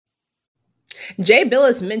Jay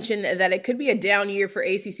Billis mentioned that it could be a down year for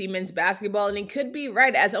ACC men's basketball, and he could be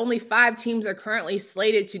right, as only 5 teams are currently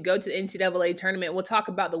slated to go to the NCAA tournament. We'll talk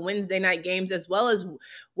about the Wednesday night games, as well as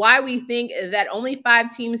why we think that only 5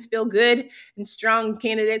 teams feel good and strong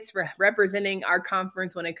candidates for representing our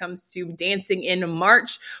conference when it comes to dancing in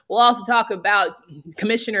March. We'll also talk about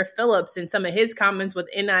Commissioner Phillips and some of his comments with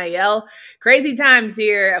NIL. Crazy times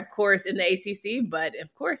here, of course, in the ACC, but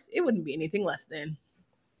of course, it wouldn't be anything less than.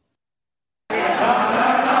 You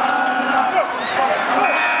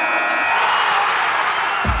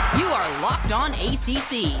are Locked On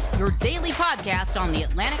ACC, your daily podcast on the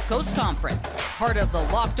Atlantic Coast Conference, part of the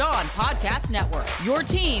Locked On Podcast Network, your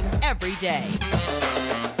team every day.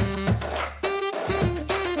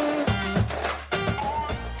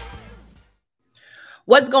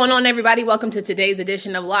 What's going on, everybody? Welcome to today's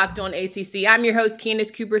edition of Locked On ACC. I'm your host,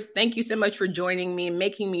 Candace Coopers. Thank you so much for joining me and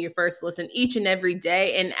making me your first listen each and every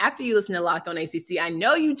day. And after you listen to Locked On ACC, I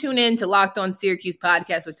know you tune in to Locked On Syracuse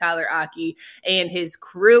podcast with Tyler Aki and his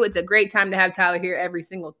crew. It's a great time to have Tyler here every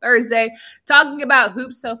single Thursday talking about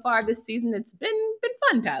hoops so far this season. It's been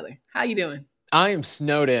fun, Tyler. How you doing? I am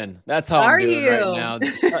snowed in. That's how I'm doing right now.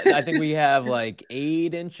 I think we have like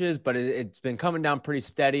 8 inches, but it's been coming down pretty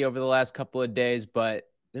steady over the last couple of days. But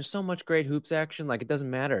there's so much great hoops action. Like, it doesn't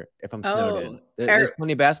matter if I'm snowed in. There's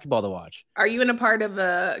plenty of basketball to watch. Are you in a part of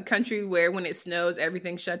a country where when it snows,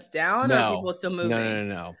 everything shuts down? No. Or are people still moving?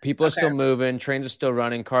 No. People are still moving. Trains are still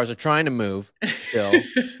running. Cars are trying to move still.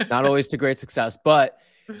 Not always to great success. But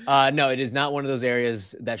no, it is not one of those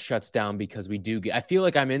areas that shuts down because we do I feel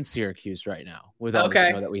like I'm in Syracuse right now with all the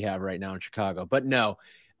snow that we have right now in Chicago. But no,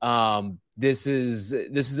 this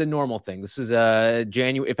is a normal thing. This is a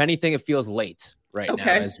January. If anything, it feels late right now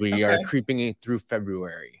as we are creeping through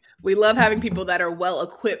February. We love having people that are well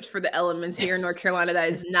equipped for the elements here in North Carolina.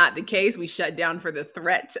 That is not the case. We shut down for the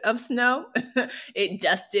threat of snow. It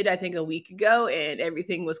dusted, I think, a week ago and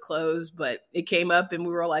everything was closed, but it came up and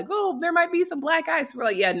we were like, oh, there might be some black ice. We're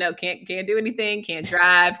like, yeah, no, can't do anything, can't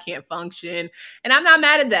drive, can't function. And I'm not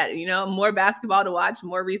mad at that. You know, more basketball to watch,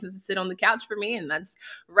 more reasons to sit on the couch for me. And that's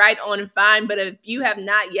right on and fine. But if you have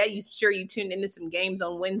not yet, you tuned into some games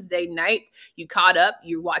on Wednesday night, you caught up,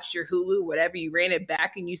 you watched your Hulu, whatever, you ran it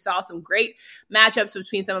back and you saw some great matchups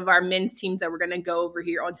between some of our men's teams that we're going to go over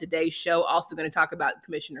here on today's show. Also going to talk about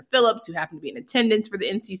Commissioner Phillips, who happened to be in attendance for the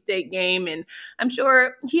NC State game. And I'm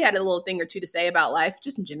sure he had a little thing or two to say about life,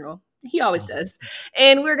 just in general. He always does.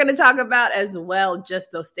 And we're going to talk about as well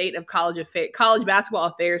just the state of college basketball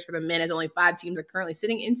affairs for the men, as only 5 teams are currently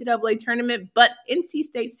sitting in NCAA tournament, but NC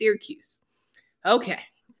State, Syracuse. Okay.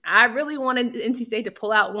 I really wanted NC State to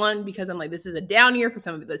pull out one because I'm like, this is a down year for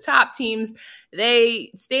some of the top teams.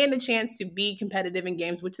 They stand a chance to be competitive in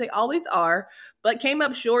games, which they always are, but came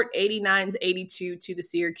up short 89-82 to the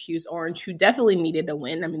Syracuse Orange, who definitely needed a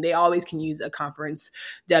win. I mean, they always can use a conference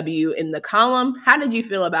W in the column. How did you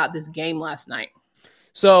feel about this game last night?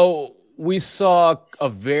 So we saw a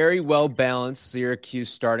very well-balanced Syracuse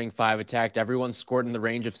starting 5 attack. Everyone scored in the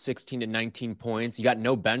range of 16 to 19 points. You got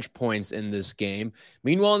no bench points in this game.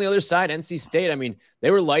 Meanwhile, on the other side, NC State, I mean,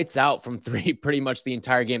 they were lights out from 3 pretty much the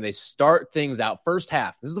entire game. They start things out first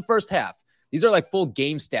half. This is the first half. These are like full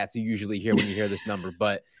game stats you usually hear when you hear this number,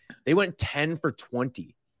 but they went 10 for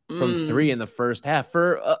 20 from 3 in the first half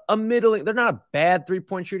for a middling. They're not a bad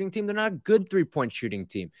 3-point shooting team. They're not a good 3-point shooting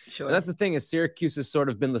team. Sure. And that's the thing, is Syracuse has sort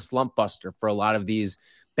of been the slump buster for a lot of these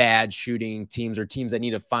bad shooting teams or teams that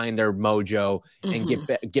need to find their mojo and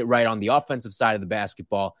get right on the offensive side of the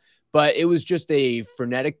basketball. But it was just a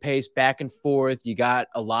frenetic pace back and forth. You got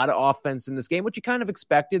a lot of offense in this game, which you kind of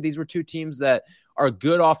expected. These were 2 teams that are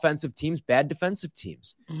good offensive teams, bad defensive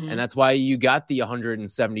teams. And that's why you got the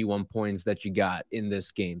 171 points that you got in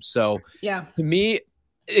this game. So to me,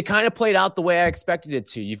 it kind of played out the way I expected it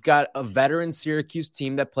to. You've got a veteran Syracuse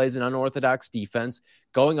team that plays an unorthodox defense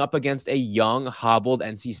going up against a young, hobbled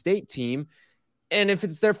NC State team. And if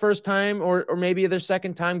it's their first time or maybe their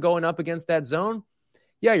second time going up against that zone,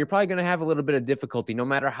 yeah, you're probably going to have a little bit of difficulty no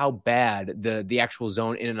matter how bad the actual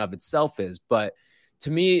zone in and of itself is. But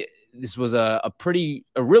to me, this was a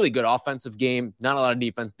really good offensive game, not a lot of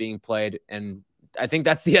defense being played. And I think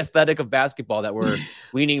that's the aesthetic of basketball that we're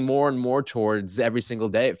leaning more and more towards every single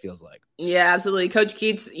day, it feels like. Yeah, absolutely. Coach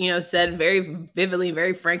Keats, said very vividly,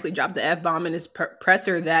 very frankly, dropped the F-bomb in his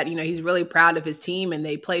presser that, he's really proud of his team and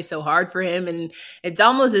they play so hard for him. And it's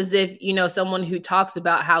almost as if, someone who talks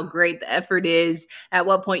about how great the effort is, at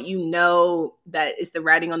what point that it's the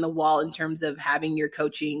writing on the wall in terms of having your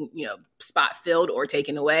coaching, spot filled or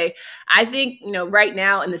taken away. I think, right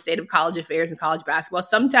now in the state of college affairs and college basketball,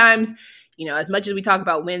 sometimes as much as we talk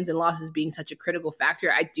about wins and losses being such a critical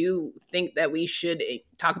factor, I do think that we should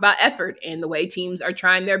talk about effort and the way teams are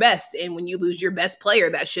trying their best. And when you lose your best player,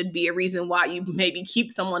 that should be a reason why you maybe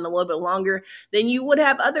keep someone a little bit longer than you would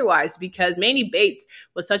have otherwise, because Manny Bates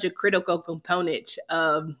was such a critical component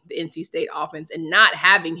of the NC State offense, and not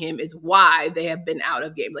having him is why they have been out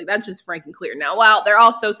of games. Like, that's just frank and clear. Now, while there are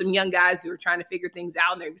also some young guys who are trying to figure things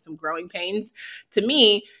out and there's some growing pains, to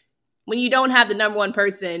me, when you don't have the number one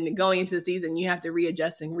person going into the season, you have to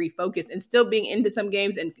readjust and refocus, and still being into some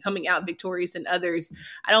games and coming out victorious in others.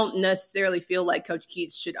 I don't necessarily feel like Coach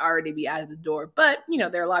Keats should already be out of the door, but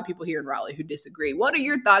there are a lot of people here in Raleigh who disagree. What are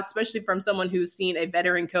your thoughts, especially from someone who's seen a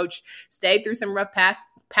veteran coach stay through some rough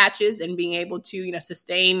patches and being able to,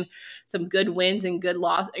 sustain some good wins and good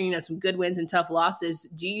loss, some good wins and tough losses?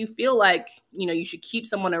 Do you feel like, you should keep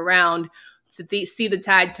someone around to see the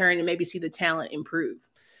tide turn and maybe see the talent improve?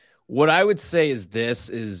 What I would say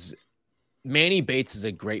is Manny Bates is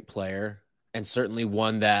a great player, and certainly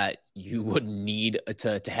one that you would need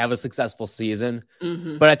to have a successful season.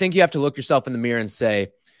 Mm-hmm. But I think you have to look yourself in the mirror and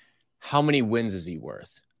say, how many wins is he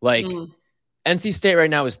worth? Like, NC State right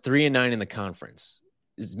now is 3-9 in the conference.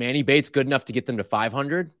 Is Manny Bates good enough to get them to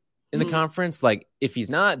 500 in the conference? Like, if he's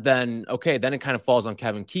not, then okay, then it kind of falls on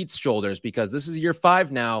Kevin Keats' shoulders, because this is year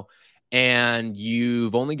 5 now, and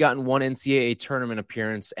you've only gotten one NCAA tournament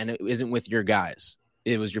appearance, and it isn't with your guys.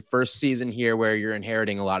 It was your first season here where you're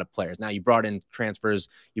inheriting a lot of players. Now, you brought in transfers,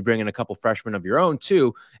 you bring in a couple freshmen of your own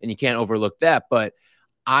too, and you can't overlook that. But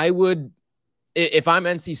I would, if I'm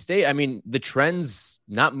NC State, I mean, the trend's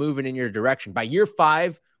not moving in your direction. By year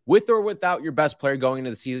 5, with or without your best player going into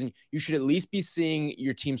the season, you should at least be seeing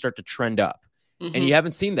your team start to trend up. And you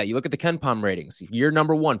haven't seen that. You look at the KenPom ratings. Year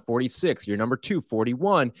number 1, 46. Year number 2,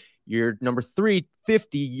 41. Year number 3,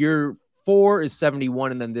 50. Year 4 is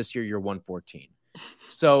 71. And then this year, you're 114.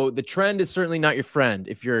 So the trend is certainly not your friend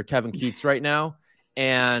if you're Kevin Keats right now.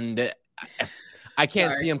 And I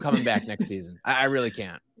can't see him coming back next season. I really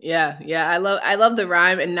can't. Yeah. I love the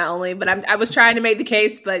rhyme, and not only, but I was trying to make the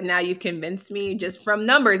case, but now you've convinced me just from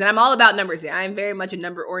numbers, and I'm all about numbers. Yeah, I'm very much a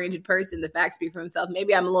number-oriented person. The facts speak for themselves.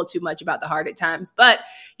 Maybe I'm a little too much about the heart at times, but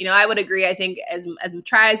I would agree. I think as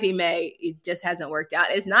try as he may, it just hasn't worked out.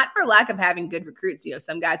 It's not for lack of having good recruits.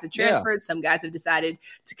 Some guys have transferred, some guys have decided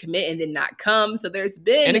to commit and then not come. So there's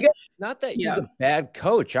been, and again, not that he's a bad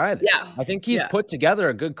coach either. Yeah, I think he's put together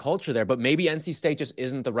a good culture there, but maybe NC State just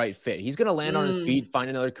isn't the right fit. He's going to land on his feet, find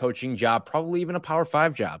another coaching job, probably even a Power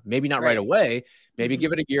 5 job. Maybe not right away. Maybe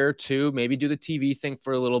give it a year or two. Maybe do the TV thing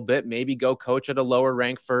for a little bit. Maybe go coach at a lower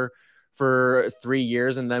rank for 3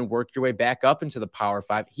 years and then work your way back up into the Power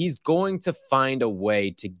 5. He's going to find a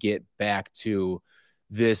way to get back to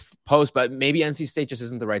this post, but maybe NC State just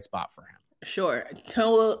isn't the right spot for him. Sure.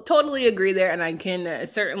 Totally agree there. And I can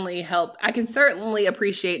certainly help. I can certainly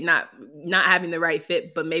appreciate not having the right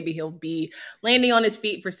fit, but maybe he'll be landing on his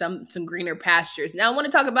feet for some greener pastures. Now, I want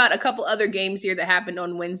to talk about a couple other games here that happened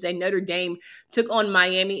on Wednesday. Notre Dame took on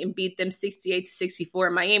Miami and beat them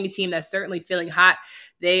 68-64. Miami team that's certainly feeling hot.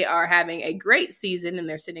 They are having a great season, and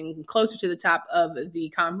they're sitting closer to the top of the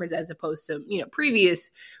conference as opposed to,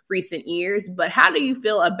 previous recent years. But how do you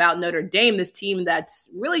feel about Notre Dame, this team that's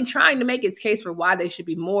really trying to make its case for why they should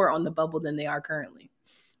be more on the bubble than they are currently?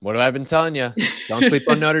 What have I been telling you? Don't sleep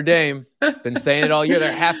on Notre Dame. Been saying it all year.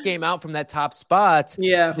 They're half game out from that top spot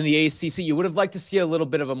in the ACC. You would have liked to see a little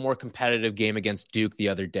bit of a more competitive game against Duke the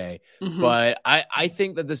other day. But I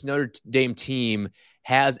think that this Notre Dame team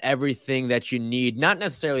has everything that you need, not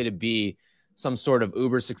necessarily to be some sort of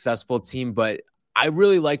uber successful team, but I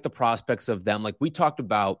really like the prospects of them. Like we talked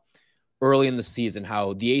about early in the season,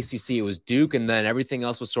 how the ACC was Duke and then everything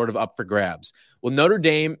else was sort of up for grabs. Well, Notre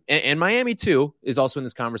Dame and Miami too is also in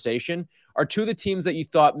this conversation, are two of the teams that you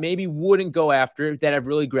thought maybe wouldn't go after that have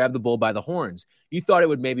really grabbed the bull by the horns. You thought it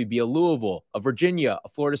would maybe be a Louisville, a Virginia, a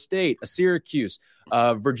Florida State, a Syracuse,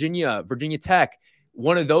 Virginia Tech.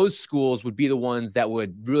 One of those schools would be the ones that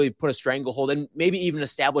would really put a stranglehold and maybe even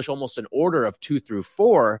establish almost an order of 2 through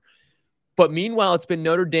 4. But meanwhile, it's been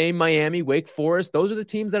Notre Dame, Miami, Wake Forest. Those are the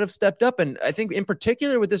teams that have stepped up. And I think in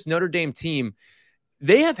particular with this Notre Dame team,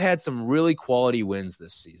 they have had some really quality wins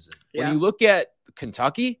this season. Yeah. When you look at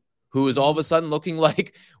Kentucky, who is all of a sudden looking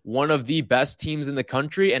like one of the best teams in the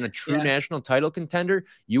country and a true national title contender,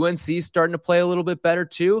 UNC is starting to play a little bit better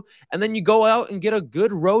too. And then you go out and get a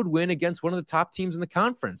good road win against one of the top teams in the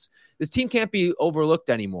conference. This team can't be overlooked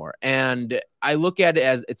anymore. And I look at it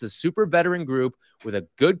as it's a super veteran group with a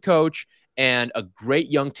good coach and a great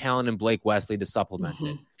young talent in Blake Wesley to supplement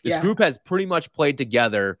it. This group has pretty much played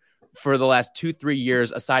together for the last 2-3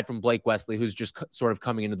 years, aside from Blake Wesley, who's just sort of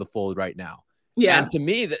coming into the fold right now. Yeah. And to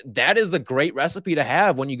me, that is a great recipe to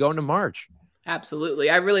have when you go into March.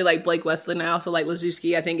 Absolutely. I really like Blake Weston. I also like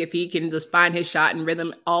Laszewski. I think if he can just find his shot and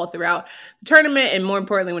rhythm all throughout the tournament, and more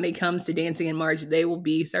importantly, when it comes to dancing in March, they will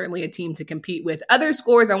be certainly a team to compete with. Other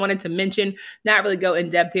scores I wanted to mention, not really go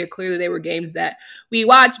in depth here. Clearly, they were games that we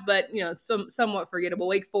watched, but somewhat forgettable.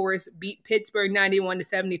 Wake Forest beat Pittsburgh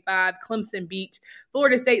 91-75. Clemson beat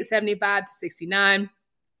Florida State 75-69.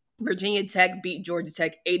 Virginia Tech beat Georgia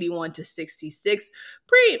Tech 81-66.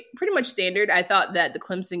 Pretty much standard. I thought that the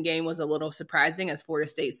Clemson game was a little surprising, as Florida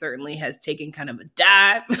State certainly has taken kind of a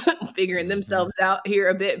dive, figuring themselves out here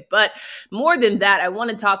a bit. But more than that, I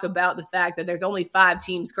want to talk about the fact that there's only 5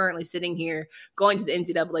 teams currently sitting here going to the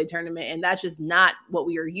NCAA tournament, and that's just not what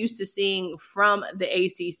we are used to seeing from the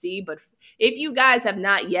ACC. But if you guys have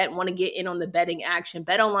not yet want to get in on the betting action,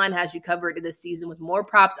 BetOnline has you covered this season with more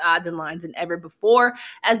props, odds, and lines than ever before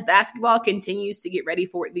as basketball continues to get ready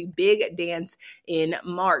for the big dance in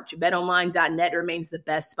March. BetOnline.net remains the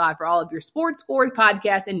best spot for all of your sports scores,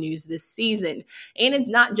 podcasts, and news this season. And it's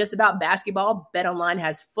not just about basketball. BetOnline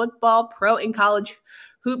has football, pro and college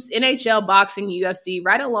hoops, NHL, boxing, UFC,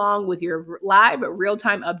 right along with your live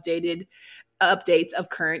real-time updates of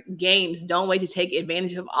current games. Don't wait to take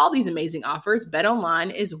advantage of all these amazing offers.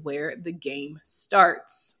 BetOnline is where the game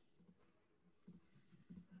starts.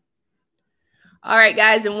 All right,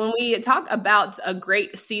 guys, and when we talk about a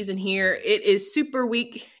great season here, it is Super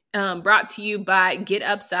Week brought to you by Get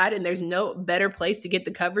Upside, and there's no better place to get the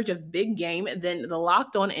coverage of big game than the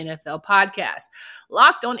Locked On NFL podcast.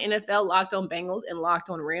 Locked On NFL, Locked On Bengals, and Locked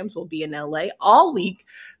On Rams will be in LA all week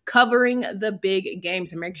covering the big games.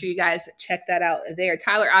 So make sure you guys check that out there.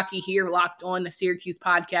 Tyler Aki here, Locked On the Syracuse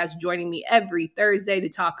podcast, joining me every Thursday to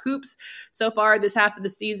talk hoops. So far this half of the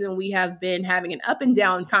season, we have been having an up and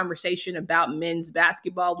down conversation about men's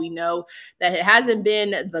basketball. We know that it hasn't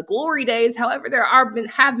been the glory days. However, there have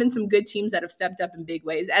been some good teams that have stepped up in big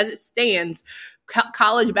ways. As it stands,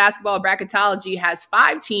 college basketball bracketology has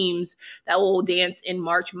 5 teams that will dance in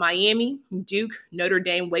March: Miami, Duke, Notre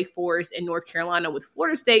Dame, Wake Forest, and North Carolina, with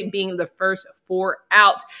Florida State being the first 4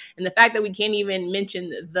 out. And the fact that we can't even mention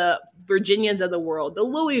the Virginians of the world, the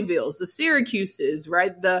Louisvilles, the Syracuses,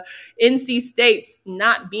 right? The NC States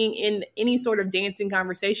not being in any sort of dancing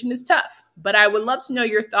conversation is tough. But I would love to know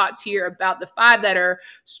your thoughts here about the 5 that are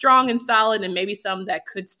strong and solid, and maybe some that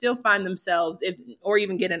could still find themselves or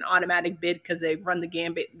even get an automatic bid because they've run the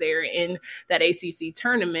gambit there in that ACC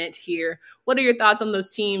tournament here. What are your thoughts on those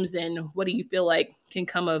teams, and what do you feel like can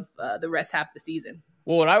come of the rest half of the season?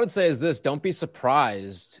 Well, what I would say is this: don't be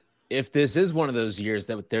surprised if this is one of those years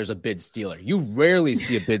that there's a bid stealer. You rarely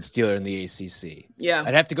see a bid stealer in the ACC. Yeah.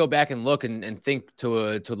 I'd have to go back and look and think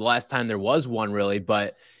to the last time there was one, really,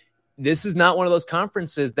 but this is not one of those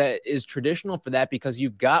conferences that is traditional for that, because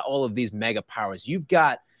you've got all of these mega powers. You've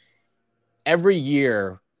got every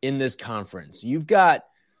year in this conference, you've got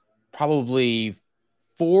probably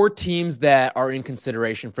 4 teams that are in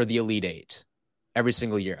consideration for the Elite 8 every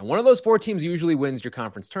single year. And one of those 4 teams usually wins your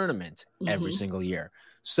conference tournament every single year.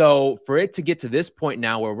 So for it to get to this point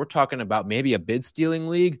now where we're talking about maybe a bid stealing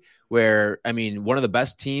league, where, I mean, one of the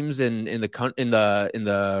best teams in the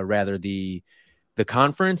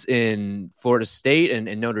conference in Florida State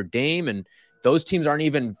and Notre Dame, and those teams aren't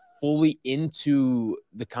even fully into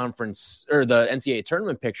the conference or the NCAA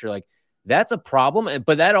tournament picture, like, that's a problem.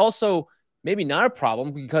 But that also maybe not a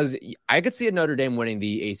problem, because I could see a Notre Dame winning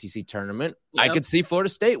the ACC tournament. Yep. I could see Florida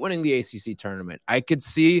State winning the ACC tournament. I could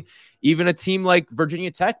see even a team like Virginia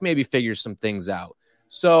Tech maybe figure some things out.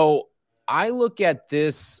 So I look at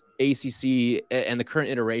this ACC and the current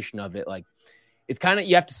iteration of it, like, it's kind of,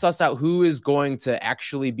 you have to suss out who is going to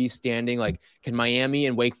actually be standing. Like, can Miami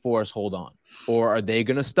and Wake Forest hold on? Or are they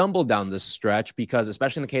going to stumble down this stretch? Because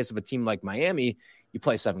especially in the case of a team like Miami, you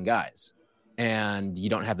play 7 guys and you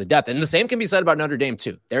don't have the depth. And the same can be said about Notre Dame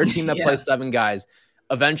too. They're a team that plays 7 guys.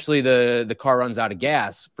 Eventually the car runs out of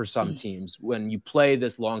gas for some teams when you play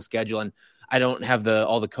this long schedule. And I don't have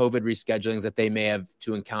all the COVID reschedulings that they may have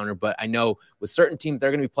to encounter, but I know with certain teams,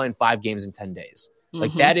 they're going to be playing 5 games in 10 days.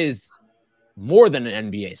 Like, that is more than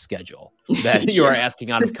an NBA schedule that you are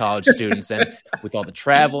asking out of college students, and with all the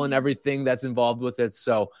travel and everything that's involved with it.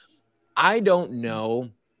 So I don't know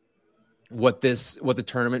what the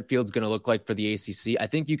tournament field is going to look like for the ACC. I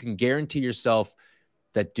think you can guarantee yourself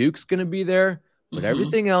that Duke's going to be there, but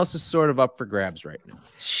everything else is sort of up for grabs right now.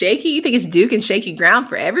 Shaky? You think it's Duke and shaky ground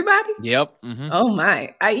for everybody? Yep. Oh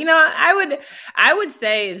my! I would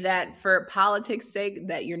say that for politics' sake,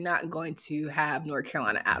 that you're not going to have North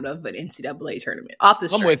Carolina out of an NCAA tournament off the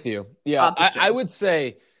stretch. I'm with you. Yeah, I would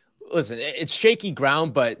say Listen, it's shaky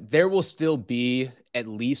ground, but there will still be at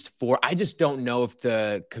least 4. I just don't know if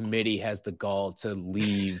the committee has the gall to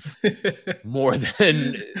leave more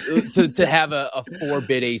than to have a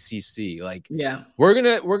 4-bid ACC. Like, yeah, we're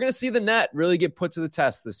gonna see the net really get put to the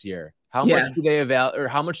test this year. How much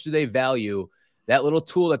do they value that little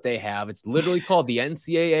tool that they have? It's literally called the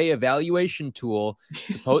NCAA evaluation tool.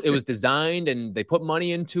 It was designed and they put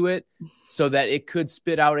money into it so that it could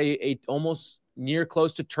spit out a almost near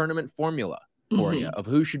close to tournament formula for you of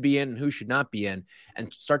who should be in and who should not be in,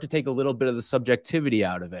 and start to take a little bit of the subjectivity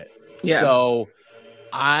out of it. Yeah. So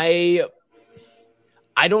I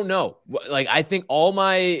don't know. Like, I think all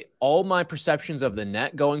my perceptions of the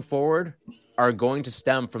net going forward are going to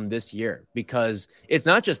stem from this year, because it's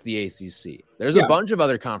not just the ACC. There's a bunch of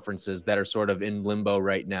other conferences that are sort of in limbo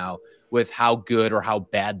right now with how good or how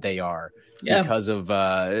bad they are because of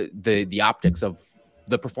the optics of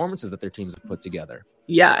the performances that their teams have put together.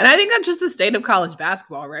 Yeah, and I think that's just the state of college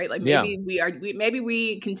basketball, right? Like, maybe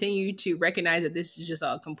we continue to recognize that this is just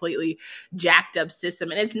a completely jacked up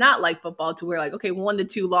system, and it's not like football to where, like, okay, 1 to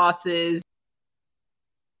 2 losses.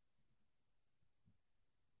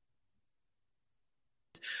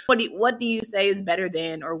 What do you say is better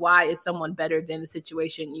than, or why is someone better than the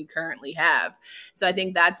situation you currently have? So I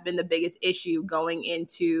think that's been the biggest issue going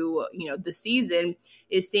into, the season,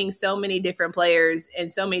 is seeing so many different players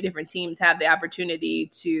and so many different teams have the opportunity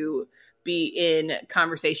to be in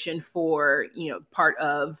conversation for, part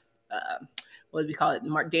of, what do we call it?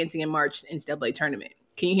 Dancing in March NCAA tournament.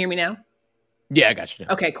 Can you hear me now? Yeah, I got you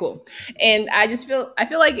now. Okay, cool. And I feel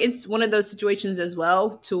like it's one of those situations as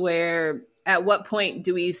well, to where at what point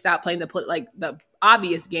do we stop playing the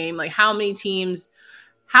obvious game? Like, how many teams,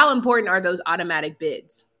 how important are those automatic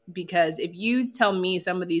bids? Because if you tell me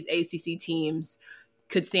some of these ACC teams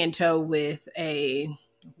could stand toe with can't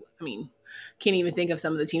even think of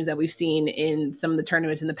some of the teams that we've seen in some of the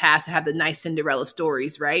tournaments in the past that have the nice Cinderella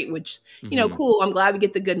stories, right? Which, cool. I'm glad we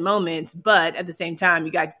get the good moments, but at the same time,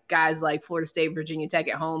 you got guys like Florida State, Virginia Tech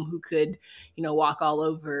at home who could, walk all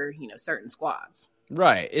over, certain squads.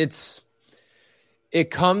 Right. It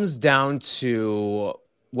comes down to,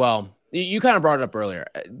 well, you kind of brought it up earlier.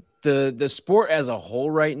 The sport as a whole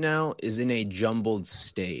right now is in a jumbled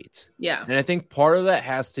state. Yeah. And I think part of that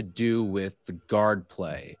has to do with the guard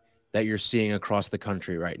play that you're seeing across the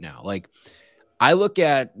country right now. Like, I look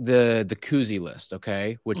at the Cousy list,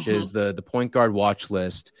 okay, which is the point guard watch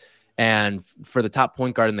list. And for the top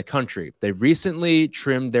point guard in the country, they recently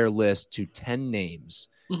trimmed their list to 10 names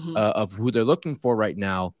of who they're looking for right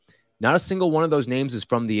now. Not a single one of those names is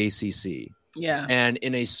from the ACC. Yeah. And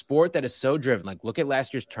in a sport that is so driven, like, look at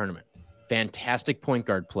last year's tournament. Fantastic point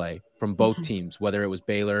guard play from both teams, whether it was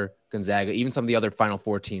Baylor, Gonzaga, even some of the other Final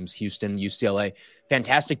Four teams, Houston, UCLA.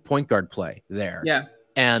 Fantastic point guard play there. Yeah.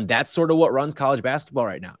 And that's sort of what runs college basketball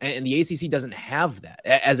right now. And the ACC doesn't have that,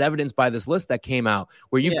 as evidenced by this list that came out,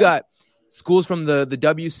 where you've got schools from the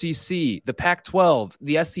WCC, the Pac-12,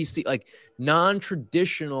 the SEC, like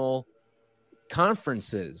non-traditional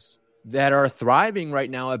conferences that are thriving right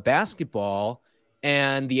now at basketball,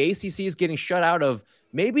 and the ACC is getting shut out of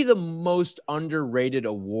maybe the most underrated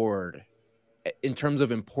award in terms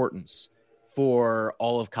of importance for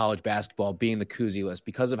all of college basketball, being the Cousy list,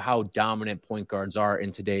 because of how dominant point guards are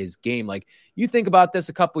in today's game. Like, you think about this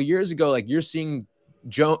a couple years ago, like, you're seeing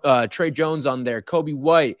Trey Jones on there, Kobe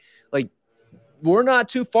White. Like, we're not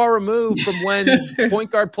too far removed from when point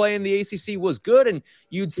guard play in the ACC was good, and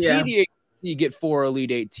you'd see the you get 4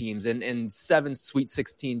 Elite 8 teams and 7 Sweet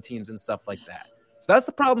 16 teams and stuff like that. So that's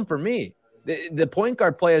the problem for me. The point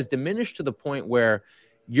guard play has diminished to the point where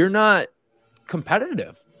you're not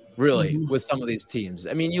competitive, really, with some of these teams.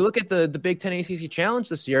 I mean, you look at the Big Ten ACC Challenge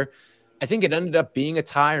this year, I think it ended up being a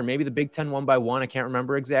tie, or maybe the Big Ten won by 1. I can't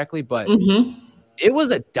remember exactly, but it was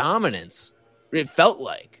a dominance. It felt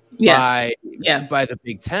like by the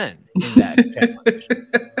Big Ten in that challenge.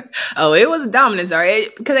 Oh, it was a dominance, all right?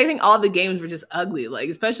 Because I think all the games were just ugly. Like,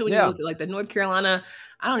 especially when you looked at, like, the North Carolina,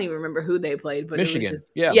 I don't even remember who they played, but Michigan. It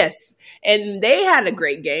was just, yes. And they had a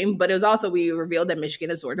great game, but it was also, we revealed that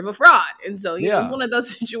Michigan is sort of a fraud. And so, you know, it's one of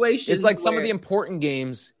those situations. It's like some of the important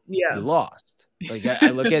games you lost. Like, I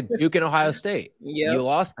look at Duke and Ohio State. You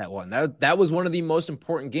lost that one. That was one of the most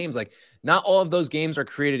important games. Like, not all of those games are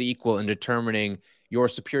created equal in determining your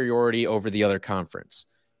superiority over the other conference.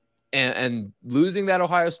 And losing that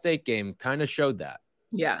Ohio State game kind of showed that.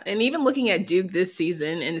 Yeah. And even looking at Duke this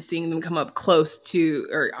season and seeing them come up close to,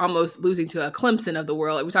 or almost losing to a Clemson of the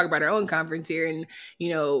world. Like, we talk about our own conference here and, you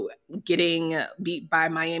know, getting beat by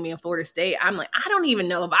Miami and Florida State. I'm like, I don't even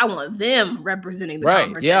know if I want them representing the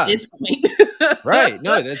conference at this point. Right.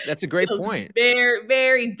 No, that's a great Feels point. very,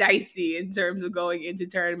 very dicey in terms of going into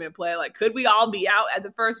tournament play. Like, could we all be out at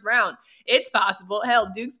the first round? It's possible.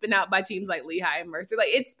 Hell, Duke's been out by teams like Lehigh and Mercer. Like,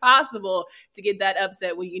 it's possible to get that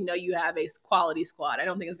upset when you know you have a quality squad. I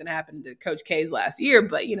don't think it's going to happen to Coach K's last year,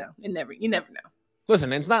 but you never know.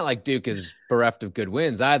 Listen, it's not like Duke is bereft of good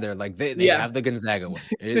wins either. Like they have the Gonzaga win.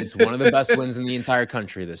 It's one of the best wins in the entire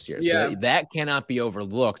country this year. So that cannot be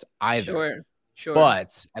overlooked either. Sure.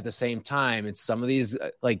 But at the same time, it's some of these,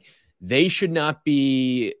 like, they should not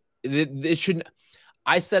be, this shouldn't.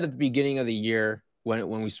 I said at the beginning of the year when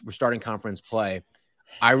we were starting conference play,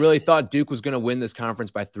 I really thought Duke was going to win this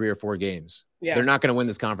conference by 3 or 4 games. Yeah. They're not going to win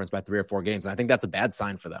this conference by 3 or 4 games. And I think that's a bad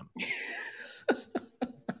sign for them.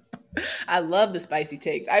 I love the spicy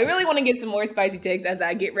takes. I really want to get some more spicy takes as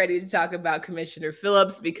I get ready to talk about Commissioner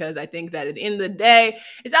Phillips, because I think that at the end of the day,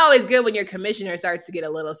 it's always good when your commissioner starts to get a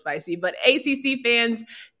little spicy. But ACC fans,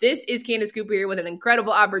 this is Candace Cooper here with an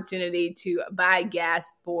incredible opportunity to buy gas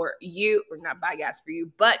for you, or not buy gas for you,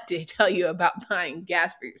 but to tell you about buying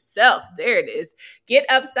gas for yourself. There it is. Get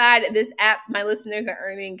Upside. This app, my listeners are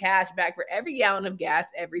earning cash back for every gallon of gas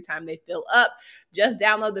every time they fill up. Just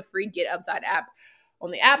download the free Get Upside app on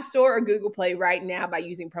the App Store or Google Play right now by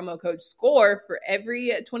using promo code SCORE. For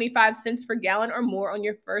every 25 cents per gallon or more on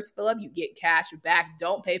your first fill up, you get cash back.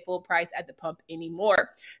 Don't pay full price at the pump anymore.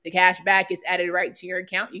 The cash back is added right to your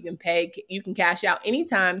account. You can cash out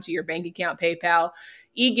anytime to your bank account, PayPal,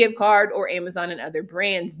 e-gift card, or Amazon and other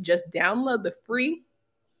brands. Just download the free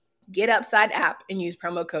Get Upside app and use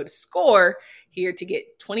promo code SCORE here to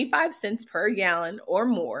get 25 cents per gallon or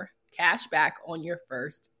more cash back on your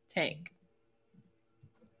first tank.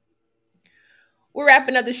 We're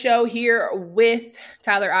wrapping up the show here with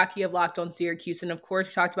Tyler Aki of Locked On Syracuse. And of course,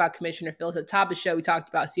 we talked about Commissioner Phillips. At the top of the show, we talked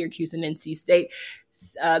about Syracuse and NC State.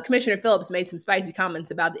 Commissioner Phillips made some spicy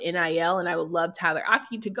comments about the NIL, and I would love Tyler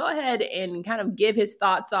Aki to go ahead and kind of give his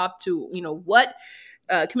thoughts off to, what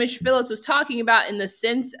Commissioner Phillips was talking about in the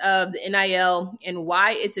sense of the NIL and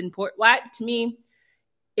why it's important. Why, to me,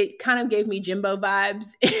 it kind of gave me Jimbo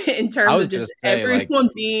vibes in terms of just everyone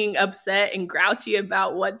being upset and grouchy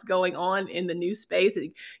about what's going on in the new space.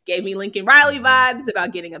 It gave me Lincoln Riley vibes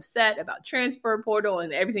about getting upset about transfer portal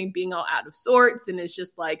and everything being all out of sorts. And it's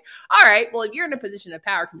just like, all right, well, if you're in a position of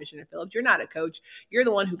power, Commissioner Phillips, you're not a coach. You're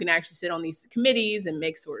the one who can actually sit on these committees and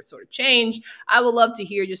make sort of change. I would love to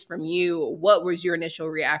hear just from you, what was your initial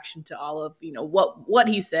reaction to all of, what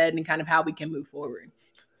he said and kind of how we can move forward?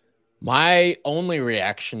 My only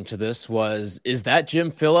reaction to this was, is that Jim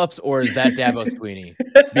Phillips or is that Dabo Swinney?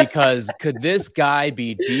 Because could this guy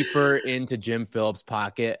be deeper into Jim Phillips'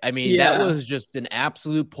 pocket? I mean, that was just an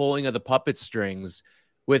absolute pulling of the puppet strings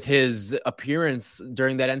with his appearance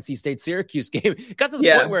during that NC State Syracuse game. It got to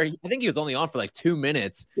the point where I think he was only on for like 2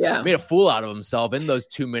 minutes. Yeah. Made a fool out of himself in those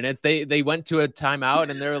 2 minutes. They went to a timeout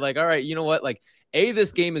and they were like, all right, you know what? Like, A,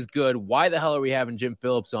 this game is good. Why the hell are we having Jim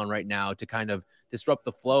Phillips on right now to kind of disrupt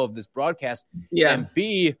the flow of this broadcast? Yeah. And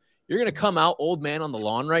B, you're going to come out old man on the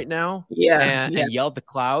lawn right now and yell at the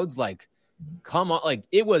clouds. Like, come on. Like,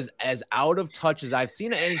 it was as out of touch as I've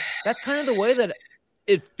seen it. And that's kind of the way that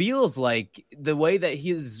it feels like, the way that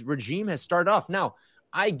his regime has started off. Now,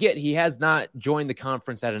 I get he has not joined the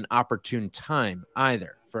conference at an opportune time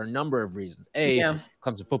either, for a number of reasons.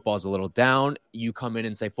 Clemson football is a little down. You come in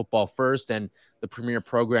and say football first, and the premier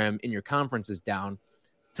program in your conference is down.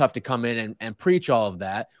 Tough to come in and preach all of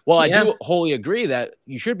that. Well, I do wholly agree that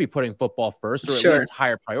you should be putting football first, or at least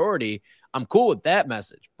higher priority. I'm cool with that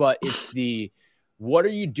message. But it's what are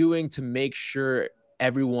you doing to make sure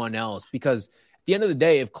everyone else? Because at the end of the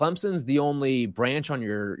day, if Clemson's the only branch on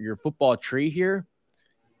your football tree here,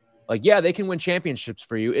 like, they can win championships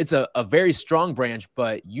for you. It's a very strong branch,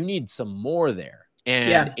 but you need some more there.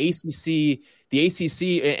 And the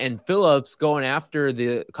ACC and Phillips going after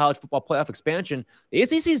the college football playoff expansion, the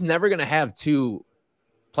ACC is never going to have 2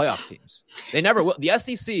 playoff teams. They never will. The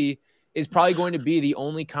SEC is probably going to be the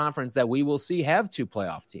only conference that we will see have 2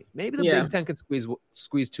 playoff teams. Maybe the Big Ten could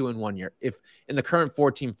squeeze 2 in 1 year, if in the current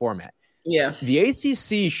 4-team format. Yeah. The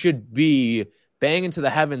ACC should be banging to the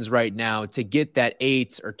heavens right now to get that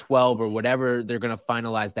 8 or 12 or whatever they're going to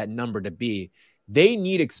finalize that number to be. They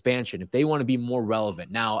need expansion if they want to be more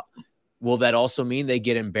relevant. Now, will that also mean they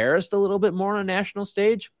get embarrassed a little bit more on a national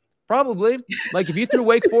stage? Probably. Like, if you threw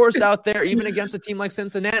Wake Forest out there, even against a team like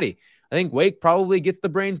Cincinnati, I think Wake probably gets the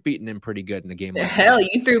brains beaten in pretty good in a game like that.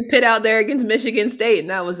 You threw Pitt out there against Michigan State, and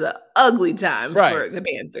that was an ugly time for the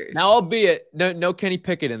Panthers. Now, albeit no Kenny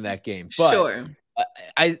Pickett in that game. But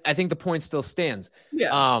I think the point still stands.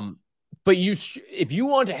 Yeah. But if you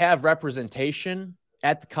want to have representation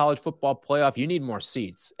at the college football playoff, you need more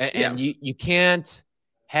seats. And you can't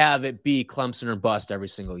have it be Clemson or bust every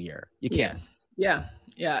single year. You can't. Yeah.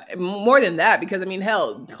 More than that, because, I mean,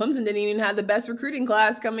 hell, Clemson didn't even have the best recruiting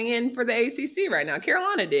class coming in for the ACC right now.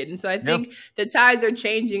 Carolina did. And so I think the tides are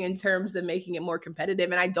changing in terms of making it more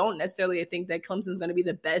competitive. And I don't necessarily think that Clemson's going to be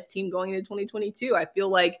the best team going into 2022. I feel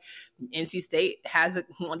like NC State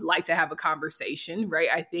would like to have a conversation, right?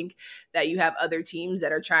 I think that you have other teams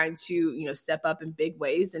that are trying to, step up in big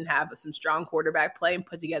ways and have some strong quarterback play and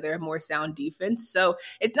put together a more sound defense. So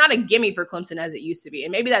it's not a gimme for Clemson as it used to be.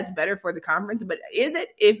 And maybe that's better for the conference, but is it?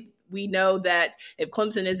 If we know that if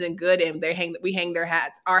Clemson isn't good and we hang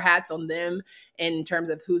our hats on them in terms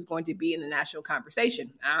of who's going to be in the national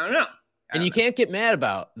conversation, I don't know. And you can't get mad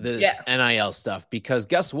about this NIL stuff, because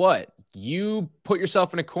guess what? You put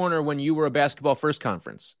yourself in a corner when you were a basketball first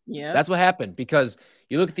conference. Yeah, that's what happened, because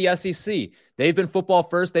you look at the SEC. They've been football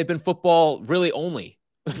first. They've been football really only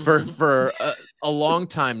for a long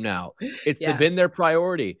time now. It's been their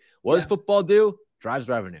priority. What does football do? Drives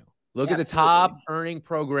revenue. Look at the top earning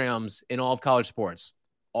programs in all of college sports.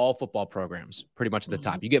 All football programs, pretty much at the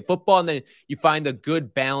top. You get football, and then you find the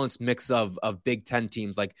good balanced mix of Big Ten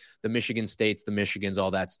teams like the Michigan States, the Michigans,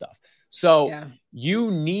 all that stuff. So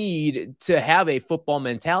you need to have a football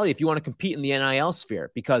mentality if you want to compete in the NIL sphere,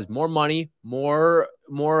 because more money, more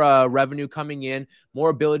revenue coming in, more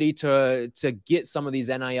ability to get some of these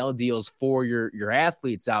NIL deals for your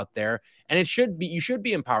athletes out there. And you should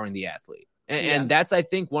be empowering the athlete. And that's, I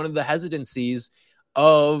think, one of the hesitancies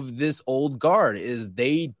of this old guard is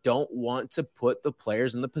they don't want to put the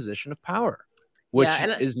players in the position of power, which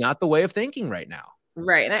is not the way of thinking right now.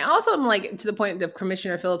 Right. And I also am like, to the point of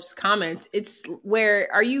Commissioner Phillips' comments, it's where,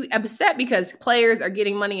 are you upset because players are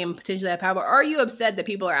getting money and potentially have power? Or are you upset that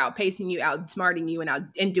people are outpacing you, outsmarting you,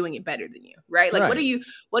 and doing it better than you? Right. Like, what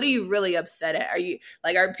are you really upset at?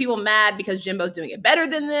 Are people mad because Jimbo's doing it better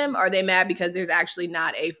than them? Are they mad because there's actually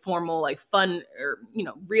not a formal, like, fun or,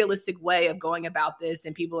 realistic way of going about this?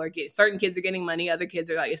 And certain kids are getting money. Other kids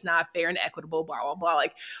are like, it's not fair and equitable, blah, blah, blah.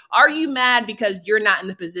 Like, are you mad because you're not in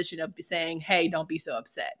the position of saying, hey, don't be so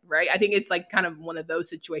upset, right? I think it's like kind of one of those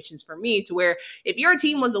situations for me, to where if your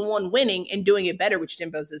team was the one winning and doing it better, which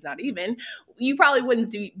Jimbo's is not even, you probably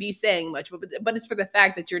wouldn't be saying much, but it's for the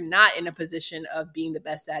fact that you're not in a position of being the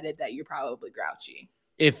best at it that you're probably grouchy.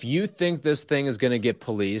 If you think this thing is going to get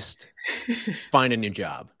policed, find a new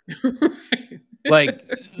job. Like,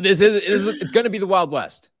 it's going to be the Wild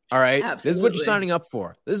West. All right. Absolutely. This is what you're signing up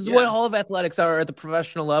for. This is what all of athletics are at the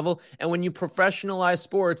professional level. And when you professionalize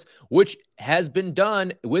sports, which has been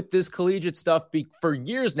done with this collegiate stuff for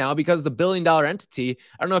years now, because the $1 billion entity,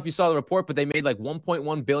 I don't know if you saw the report, but they made like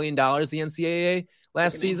 $1.1 billion, the NCAA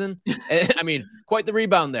last season. I mean, quite the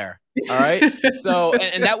rebound there. All right. So,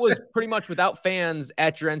 and that was pretty much without fans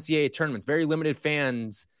at your NCAA tournaments, very limited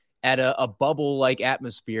fans at a bubble-like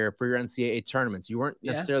atmosphere for your NCAA tournaments. You weren't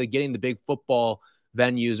necessarily getting the big football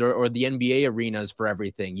venues or the NBA arenas for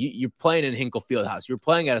everything. You're playing in Hinkle Fieldhouse. You're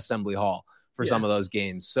playing at Assembly Hall for some of those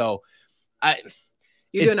games. So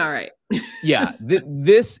you're doing all right.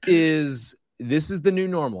 This is the new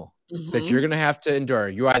normal that you're going to have to endure.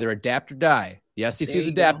 You either adapt or die. The SEC has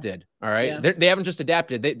adapted. All right. They haven't just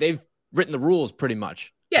adapted. They've written the rules pretty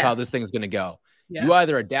much of how this thing's going to go. Yeah. You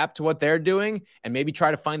either adapt to what they're doing and maybe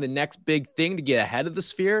try to find the next big thing to get ahead of the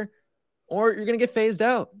sphere, or you're going to get phased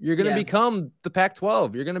out. You're going to become the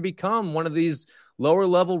Pac-12. You're going to become one of these lower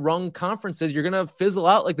level rung conferences. You're going to fizzle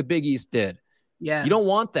out like the Big East did. Yeah. You don't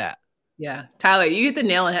want that. Yeah. Tyler, you hit the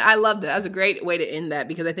nail on it. I love that. That's a great way to end that,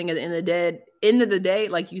 because I think at the end of the day,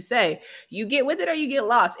 like you say, you get with it or you get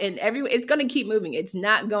lost, and it's going to keep moving. It's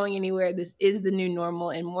not going anywhere. This is the new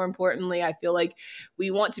normal. And more importantly, I feel like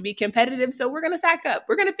we want to be competitive. So we're going to sack up.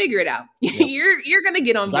 We're going to figure it out. Yep. You're going to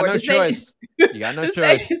get on board. No choice. You got no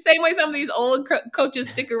choice. Same way some of these old coaches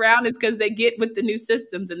stick around is because they get with the new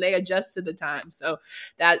systems and they adjust to the time. So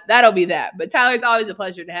that'll be that. But Tyler, it's always a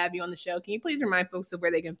pleasure to have you on the show. Can you please remind folks of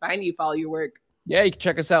where they can find you, follow your work? Yeah, you can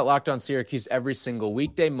check us out, Locked On Syracuse, every single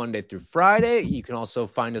weekday, Monday through Friday. You can also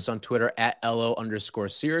find us on Twitter at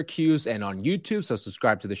 @LO_Syracuse and on YouTube. So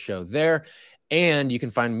subscribe to the show there. And you can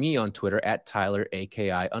find me on Twitter at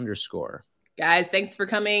 @TylerAKI_. Guys, thanks for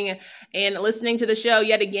coming and listening to the show.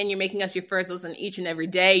 Yet again, you're making us your first listen each and every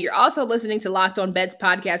day. You're also listening to Locked On Bets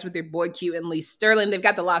podcast with your boy Q and Lee Sterling. They've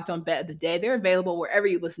got the Locked On Bet of the day. They're available wherever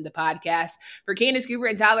you listen to podcasts. For Candace Cooper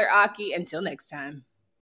and Tyler Aki, until next time.